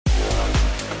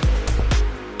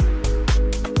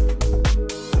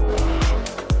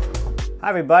Hi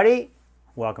everybody,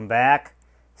 welcome back.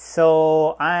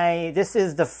 So this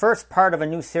is the first part of a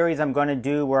new series I'm going to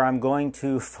do where I'm going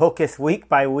to focus week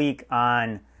by week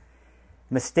on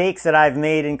mistakes that I've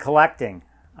made in collecting.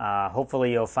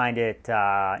 Hopefully you'll find it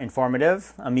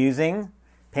informative, amusing,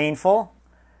 painful,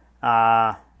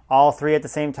 all three at the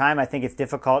same time. I think it's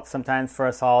difficult sometimes for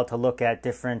us all to look at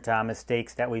different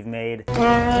mistakes that we've made.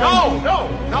 No!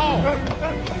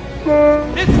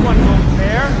 This one goes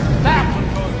there, that one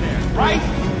goes there,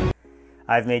 right?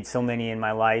 I've made so many in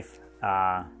my life.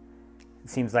 It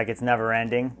seems like it's never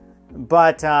ending.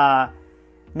 But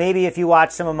maybe if you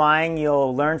watch some of mine,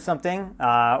 you'll learn something,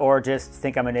 or just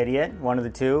think I'm an idiot. One of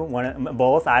the two,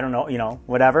 both. I don't know,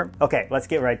 whatever. Okay, let's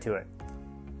get right to it.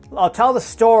 I'll tell the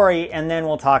story and then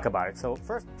we'll talk about it.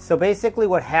 So basically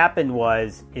what happened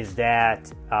is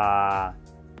that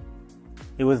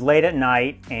it was late at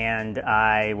night and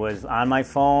I was on my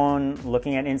phone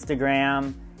looking at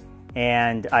Instagram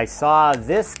and I saw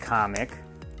this comic,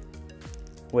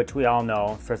 which we all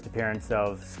know, first appearance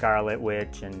of Scarlet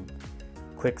Witch and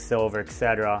Quicksilver,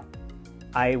 etc.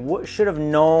 I should have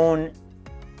known.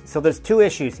 So there's two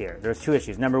issues here. There's two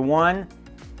issues. Number one,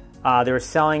 they were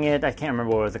selling it, I can't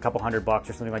remember what it was, a couple $100 or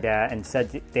something like that, and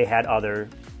said they had other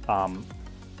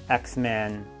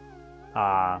X-Men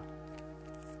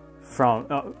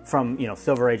from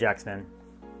Silver Age X-Men.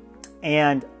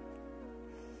 And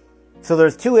so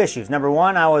there's two issues. Number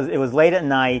one, it was late at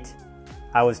night,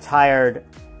 I was tired,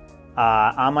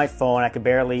 on my phone, I could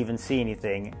barely even see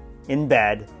anything, in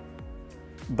bed,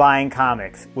 buying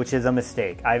comics, which is a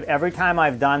mistake. Every time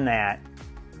I've done that,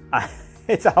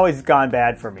 it's always gone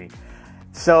bad for me.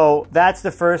 So that's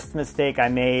the first mistake I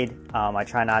made. I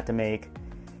try not to make.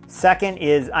 Second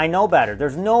is, I know better.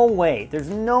 There's no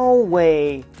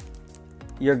way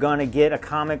you're gonna get a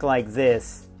comic like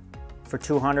this for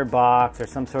 $200 or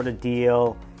some sort of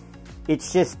deal.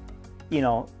 It's just,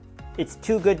 it's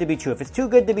too good to be true. If it's too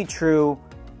good to be true,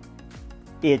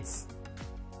 it's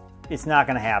not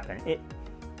gonna happen.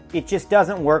 It just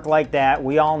doesn't work like that.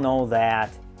 We all know that.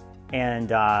 And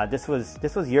this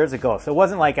was years ago, so it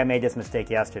wasn't like I made this mistake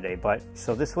yesterday.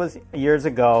 So this was years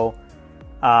ago,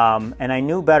 and I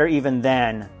knew better even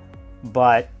then,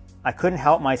 but I couldn't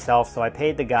help myself. So I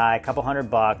paid the guy a couple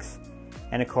 $100,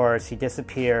 and of course he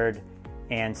disappeared.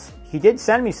 And he did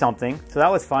send me something, so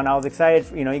that was fun. I was excited.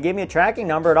 He gave me a tracking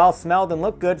number. It all smelled and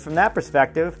looked good from that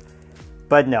perspective.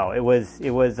 But no, it was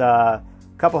a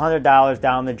couple $100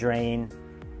 down the drain,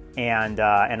 and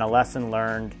a lesson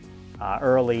learned.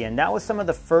 Early, and that was some of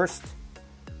the first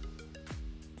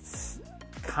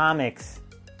comics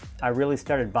I really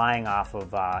started buying off of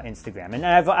Instagram. And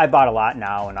I bought a lot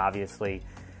now, and obviously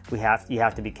you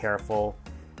have to be careful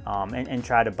and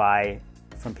try to buy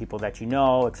from people that you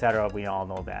know, etc. We all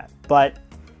know that. But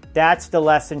that's the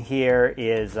lesson here: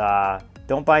 is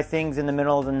don't buy things in the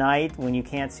middle of the night when you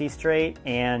can't see straight.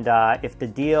 And if the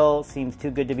deal seems too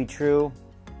good to be true,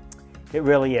 it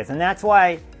really is. And that's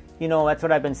why. That's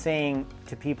what I've been saying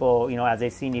to people, as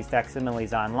they've seen these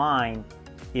facsimiles online,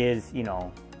 is,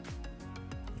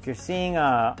 if you're seeing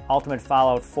Ultimate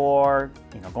Fallout 4,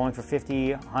 going for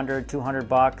 $50, $100,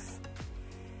 $200,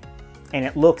 and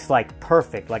it looks like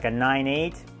perfect, like a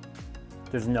 9.8,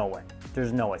 there's no way.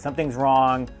 There's no way. Something's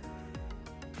wrong.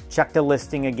 Check the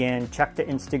listing again. Check the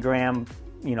Instagram,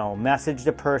 message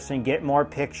the person, get more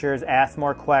pictures, ask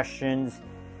more questions.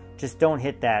 Just don't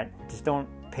hit that. Just don't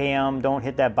pay them, don't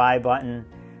hit that buy button,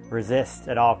 resist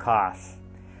at all costs.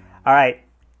 All right,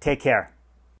 take care.